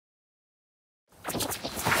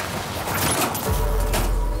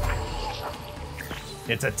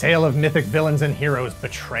It's a tale of mythic villains and heroes,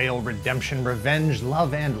 betrayal, redemption, revenge,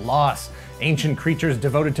 love, and loss. Ancient creatures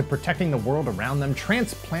devoted to protecting the world around them,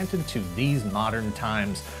 transplanted to these modern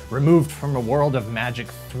times. Removed from a world of magic,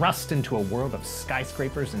 thrust into a world of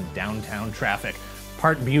skyscrapers and downtown traffic.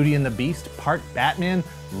 Part Beauty and the Beast, part Batman,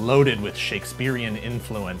 loaded with Shakespearean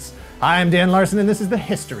influence. Hi, I'm Dan Larson, and this is the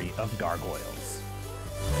history of gargoyles.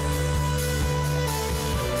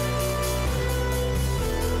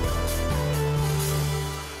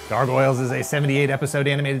 Gargoyles is a 78-episode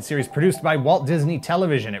animated series produced by Walt Disney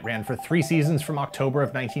Television. It ran for 3 seasons from October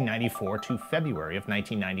of 1994 to February of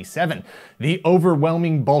 1997. The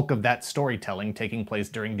overwhelming bulk of that storytelling taking place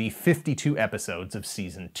during the 52 episodes of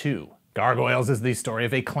Season 2. Gargoyles is the story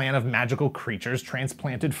of a clan of magical creatures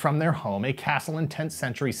transplanted from their home, a castle in 10th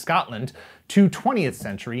century Scotland, to 20th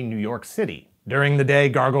century New York City. During the day,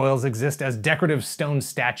 gargoyles exist as decorative stone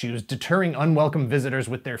statues, deterring unwelcome visitors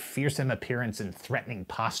with their fearsome appearance and threatening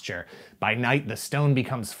posture. By night, the stone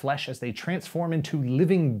becomes flesh as they transform into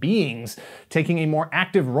living beings, taking a more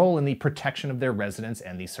active role in the protection of their residents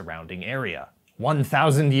and the surrounding area.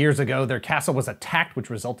 1,000 years ago, their castle was attacked, which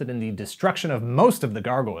resulted in the destruction of most of the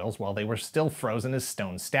gargoyles while they were still frozen as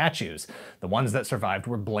stone statues. The ones that survived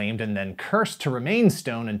were blamed and then cursed to remain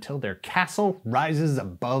stone until their castle rises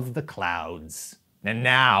above the clouds. And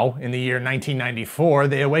now, in the year 1994,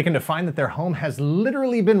 they awaken to find that their home has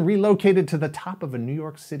literally been relocated to the top of a New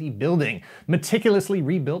York City building, meticulously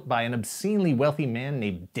rebuilt by an obscenely wealthy man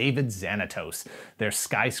named David Xanatos. Their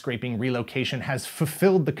skyscraping relocation has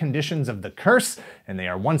fulfilled the conditions of the curse, and they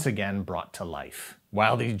are once again brought to life.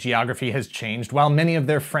 While the geography has changed, while many of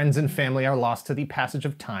their friends and family are lost to the passage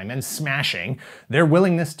of time and smashing, their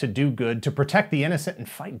willingness to do good, to protect the innocent and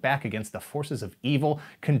fight back against the forces of evil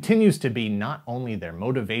continues to be not only their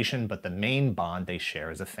motivation, but the main bond they share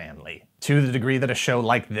as a family. To the degree that a show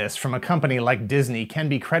like this, from a company like Disney, can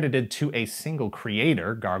be credited to a single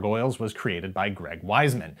creator, Gargoyles was created by Greg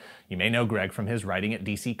Weisman. You may know Greg from his writing at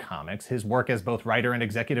DC Comics, his work as both writer and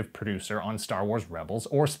executive producer on Star Wars Rebels,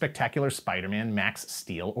 or Spectacular Spider-Man, Max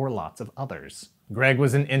Steel, or lots of others. Greg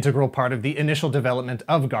was an integral part of the initial development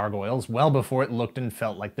of Gargoyles, well before it looked and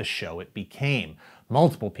felt like the show it became.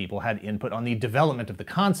 Multiple people had input on the development of the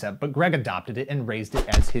concept, but Greg adopted it and raised it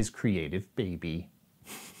as his creative baby.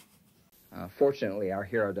 Fortunately, our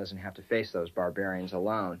hero doesn't have to face those barbarians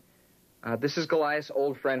alone. This is Goliath's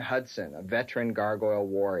old friend Hudson, a veteran gargoyle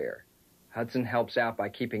warrior. Hudson helps out by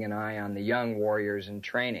keeping an eye on the young warriors in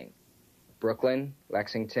training. Brooklyn,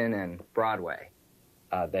 Lexington, and Broadway.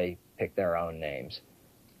 They pick their own names.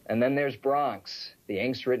 And then there's Bronx, the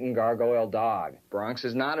angst-ridden gargoyle dog. Bronx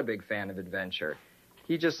is not a big fan of adventure.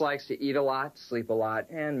 He just likes to eat a lot, sleep a lot,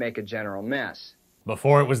 and make a general mess.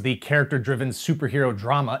 Before it was the character-driven superhero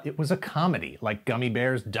drama, it was a comedy, like Gummy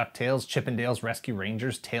Bears, DuckTales, Chippendales Rescue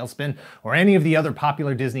Rangers, Tailspin, or any of the other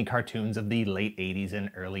popular Disney cartoons of the late 80s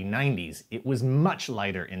and early 90s. It was much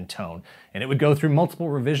lighter in tone, and it would go through multiple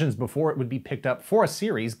revisions before it would be picked up for a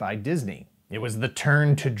series by Disney. It was the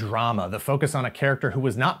turn to drama, the focus on a character who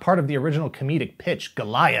was not part of the original comedic pitch,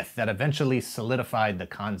 Goliath, that eventually solidified the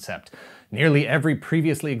concept. Nearly every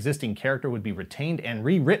previously existing character would be retained and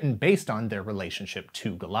rewritten based on their relationship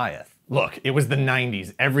to Goliath. Look, it was the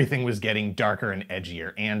 90s, everything was getting darker and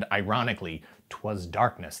edgier, and ironically, 'twas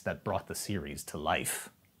darkness that brought the series to life.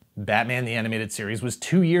 Batman the Animated Series was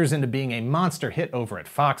 2 years into being a monster hit over at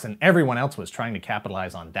Fox, and everyone else was trying to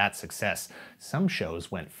capitalize on that success. Some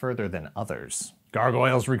shows went further than others.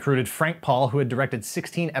 Gargoyles recruited Frank Paul, who had directed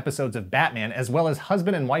 16 episodes of Batman, as well as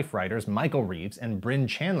husband and wife writers Michael Reeves and Bryn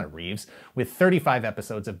Chandler Reeves, with 35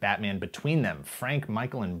 episodes of Batman between them. Frank,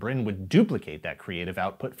 Michael, and Bryn would duplicate that creative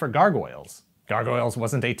output for Gargoyles. Gargoyles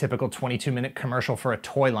wasn't a typical 22-minute commercial for a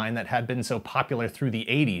toy line that had been so popular through the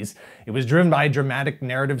 80s. It was driven by a dramatic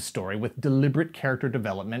narrative story with deliberate character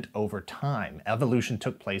development over time. Evolution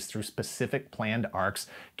took place through specific planned arcs.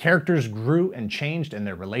 Characters grew and changed, and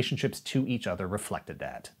their relationships to each other reflected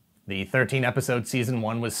that. The 13-episode Season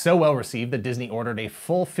 1 was so well received that Disney ordered a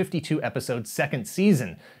full 52-episode second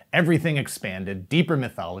season. Everything expanded, deeper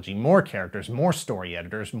mythology, more characters, more story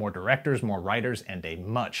editors, more directors, more writers, and a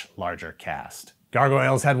much larger cast.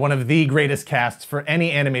 Gargoyles had one of the greatest casts for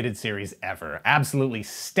any animated series ever, absolutely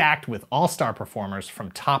stacked with all-star performers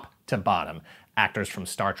from top to bottom. Actors from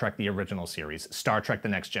Star Trek the original series, Star Trek The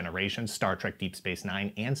Next Generation, Star Trek Deep Space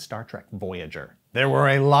Nine, and Star Trek Voyager. There were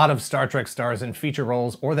a lot of Star Trek stars in feature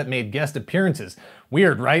roles or that made guest appearances.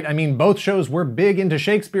 Weird, right? I mean, both shows were big into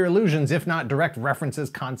Shakespeare allusions, if not direct references,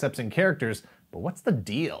 concepts, and characters, but what's the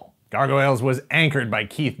deal? Gargoyles was anchored by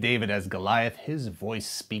Keith David as Goliath. His voice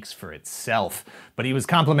speaks for itself. But he was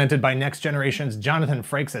complemented by Next Generation's Jonathan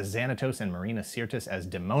Frakes as Xanatos and Marina Sirtis as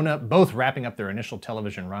Demona, both wrapping up their initial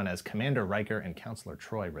television run as Commander Riker and Counselor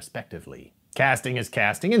Troy, respectively. Casting is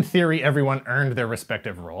casting. In theory, everyone earned their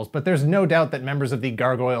respective roles, but there's no doubt that members of the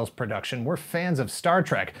Gargoyles production were fans of Star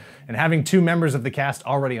Trek, and having two members of the cast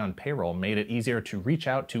already on payroll made it easier to reach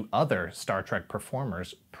out to other Star Trek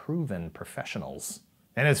performers, proven professionals.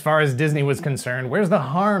 And as far as Disney was concerned, where's the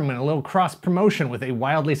harm in a little cross-promotion with a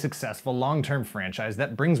wildly successful long-term franchise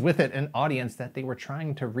that brings with it an audience that they were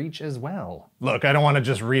trying to reach as well? Look, I don't want to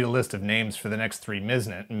just read a list of names for the next 3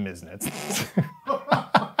 Miznets.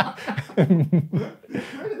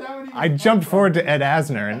 I jumped forward to Ed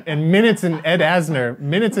Asner, and Minutes and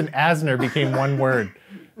Asner became one word.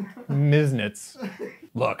 Miznets.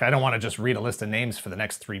 Look, I don't want to just read a list of names for the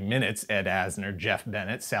next 3 minutes. Ed Asner, Jeff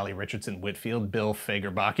Bennett, Sally Richardson Whitfield, Bill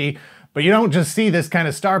Fagerbacke. But you don't just see this kind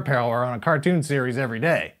of star power on a cartoon series every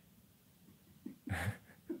day.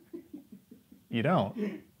 You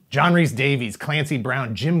don't. John Rhys Davies, Clancy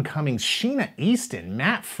Brown, Jim Cummings, Sheena Easton,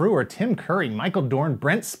 Matt Frewer, Tim Curry, Michael Dorn,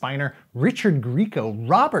 Brent Spiner, Richard Grieco,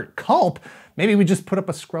 Robert Culp. Maybe we just put up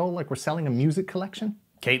a scroll like we're selling a music collection?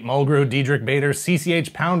 Kate Mulgrew, Diedrich Bader,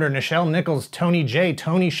 CCH Pounder, Nichelle Nichols, Tony J,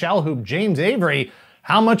 Tony Shalhoub, James Avery.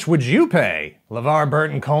 How much would you pay? LeVar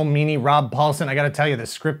Burton, Cole Meany, Rob Paulson. I gotta tell you, the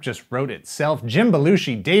script just wrote itself. Jim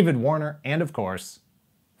Belushi, David Warner, and of course,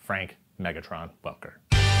 Frank Megatron Welker.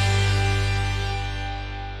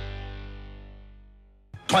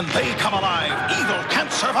 When they come alive, evil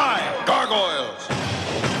can't survive. Gargoyles.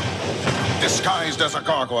 Disguised as a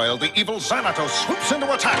gargoyle, the evil Xanatos swoops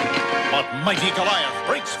into attack. But mighty Goliath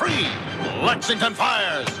breaks free. Lexington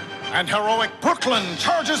fires. And heroic Brooklyn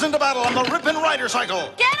charges into battle on the Ripon Rider Cycle.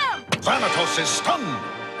 Get him! Xanatos is stunned.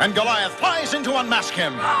 And Goliath flies in to unmask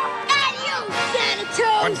him. And you,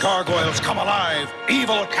 Xanatos! When gargoyles come alive,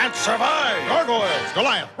 evil can't survive. Gargoyles,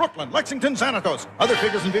 Goliath, Brooklyn, Lexington, Xanatos. Other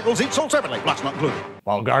figures and vehicles each sold separately, lots not included.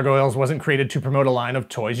 While Gargoyles wasn't created to promote a line of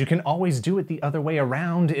toys, you can always do it the other way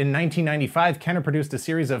around. In 1995, Kenner produced a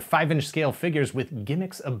series of 5-inch scale figures with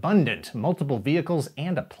gimmicks abundant, multiple vehicles,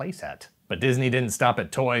 and a playset. But Disney didn't stop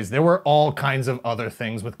at toys. There were all kinds of other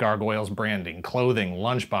things with Gargoyles branding: clothing,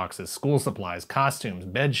 lunchboxes, school supplies, costumes,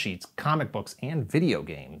 bed sheets, comic books, and video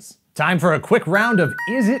games. Time for a quick round of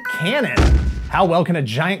Is It Canon? How well can a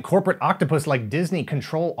giant corporate octopus like Disney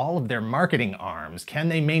control all of their marketing arms? Can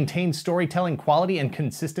they maintain storytelling quality and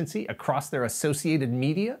consistency across their associated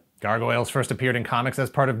media? Gargoyles first appeared in comics as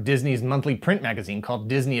part of Disney's monthly print magazine called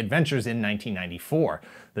Disney Adventures in 1994.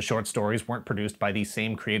 The short stories weren't produced by the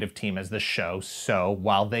same creative team as the show, so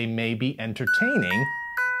while they may be entertaining,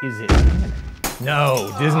 is it canon?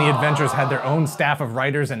 No, Disney Adventures had their own staff of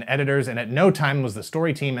writers and editors, and at no time was the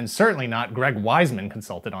story team, and certainly not Greg Weisman,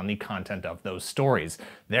 consulted on the content of those stories.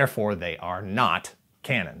 Therefore, they are not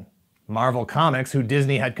canon. Marvel Comics, who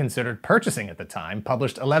Disney had considered purchasing at the time,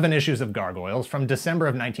 published 11 issues of Gargoyles from December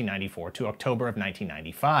of 1994 to October of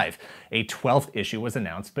 1995. A 12th issue was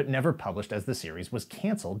announced but never published as the series was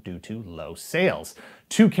canceled due to low sales.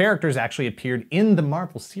 2 characters actually appeared in the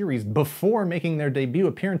Marvel series before making their debut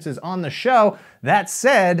appearances on the show. That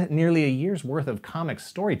said, nearly a year's worth of comic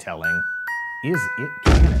storytelling. Is it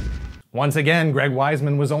canon? Once again, Greg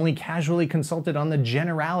Weisman was only casually consulted on the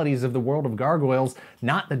generalities of the world of Gargoyles,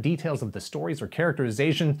 not the details of the stories or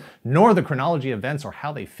characterization, nor the chronology of events or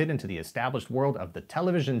how they fit into the established world of the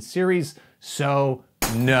television series. So,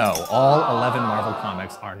 no, all 11 Marvel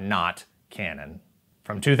comics are not canon.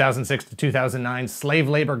 From 2006 to 2009, Slave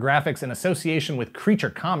Labor Graphics, in association with Creature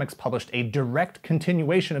Comics, published a direct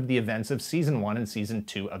continuation of the events of Season 1 and Season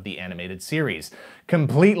 2 of the animated series,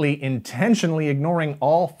 completely intentionally ignoring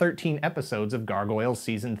all 13 episodes of Gargoyles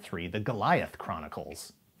Season 3, The Goliath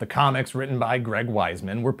Chronicles. The comics, written by Greg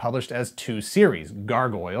Weisman, were published as 2 series,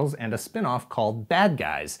 Gargoyles and a spin-off called Bad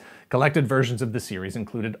Guys. Collected versions of the series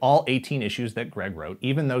included all 18 issues that Greg wrote,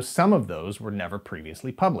 even though some of those were never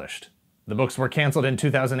previously published. The books were canceled in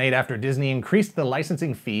 2008 after Disney increased the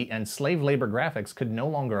licensing fee, and Slave Labor Graphics could no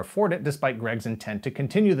longer afford it, despite Greg's intent to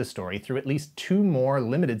continue the story through at least 2 more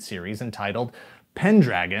limited series entitled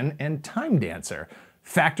Pendragon and Time Dancer.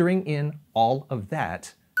 Factoring in all of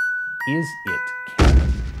that, is it canon?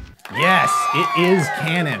 Yes, it is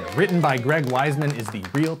canon. Written by Greg Weisman is the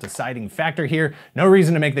real deciding factor here. No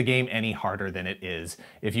reason to make the game any harder than it is.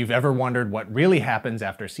 If you've ever wondered what really happens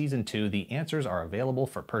after Season 2, the answers are available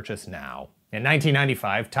for purchase now. In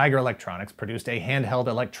 1995, Tiger Electronics produced a handheld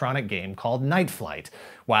electronic game called Night Flight,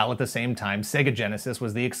 while at the same time Sega Genesis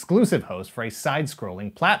was the exclusive host for a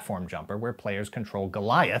side-scrolling platform jumper where players control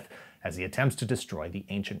Goliath as he attempts to destroy the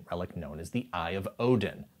ancient relic known as the Eye of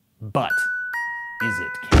Odin. But is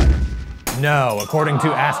it canon? No, according to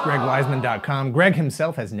AskGregWiseman.com, Greg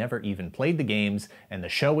himself has never even played the games, and the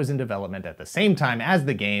show was in development at the same time as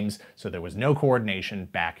the games, so there was no coordination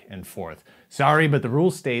back and forth. Sorry, but the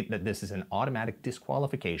rules state that this is an automatic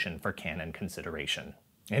disqualification for canon consideration.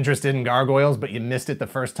 Interested in Gargoyles, but you missed it the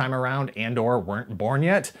first time around and/or weren't born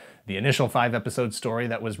yet? The initial 5-episode story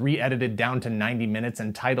that was re-edited down to 90 minutes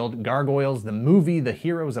and titled Gargoyles, the Movie The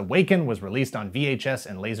Heroes Awaken was released on VHS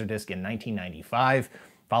and Laserdisc in 1995.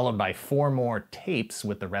 Followed by 4 more tapes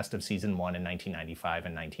with the rest of Season 1 in 1995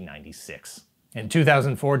 and 1996. In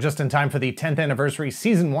 2004, just in time for the 10th anniversary,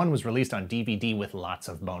 Season 1 was released on DVD with lots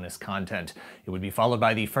of bonus content. It would be followed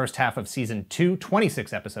by the first half of Season 2,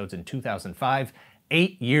 26 episodes in 2005.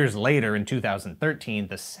 8 years later, in 2013,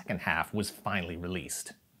 the second half was finally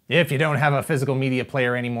released. If you don't have a physical media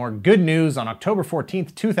player anymore, good news, on October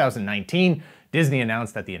 14th, 2019, Disney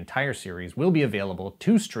announced that the entire series will be available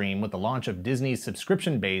to stream with the launch of Disney's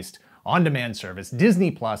subscription-based, on-demand service, Disney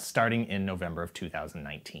Plus, starting in November of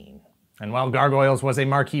 2019. And while Gargoyles was a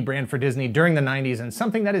marquee brand for Disney during the 90s and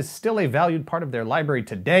something that is still a valued part of their library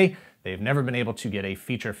today, they've never been able to get a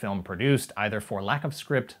feature film produced, either for lack of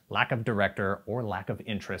script, lack of director, or lack of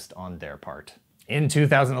interest on their part. In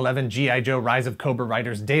 2011, G.I. Joe Rise of Cobra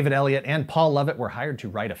writers David Elliott and Paul Lovett were hired to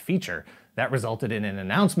write a feature. That resulted in an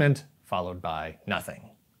announcement, followed by nothing.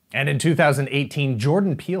 And in 2018,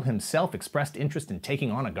 Jordan Peele himself expressed interest in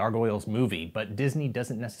taking on a Gargoyles movie, but Disney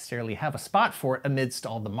doesn't necessarily have a spot for it amidst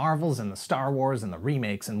all the Marvels and the Star Wars and the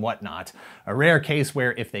remakes and whatnot. A rare case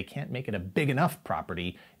where if they can't make it a big enough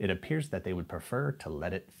property, it appears that they would prefer to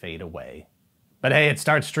let it fade away. But hey, it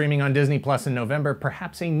starts streaming on Disney Plus in November.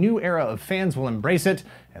 Perhaps a new era of fans will embrace it,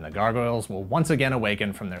 and the Gargoyles will once again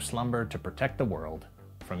awaken from their slumber to protect the world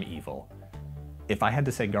from evil. If I had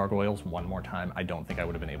to say Gargoyles one more time, I don't think I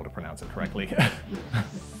would have been able to pronounce it correctly.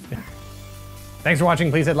 Thanks for watching.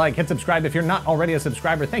 Please hit like, hit subscribe if you're not already a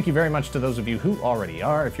subscriber. Thank you very much to those of you who already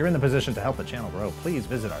are. If you're in the position to help the channel grow, please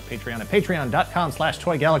visit our Patreon at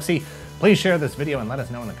patreon.com/toygalaxy. Please share this video and let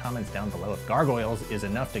us know in the comments down below if Gargoyles is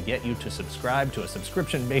enough to get you to subscribe to a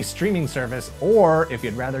subscription-based streaming service, or if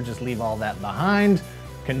you'd rather just leave all that behind,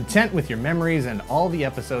 content with your memories and all the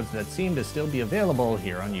episodes that seem to still be available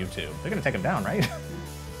here on YouTube. They're gonna take them down, right?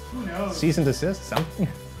 Who knows? Cease and desist, something?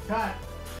 Cut.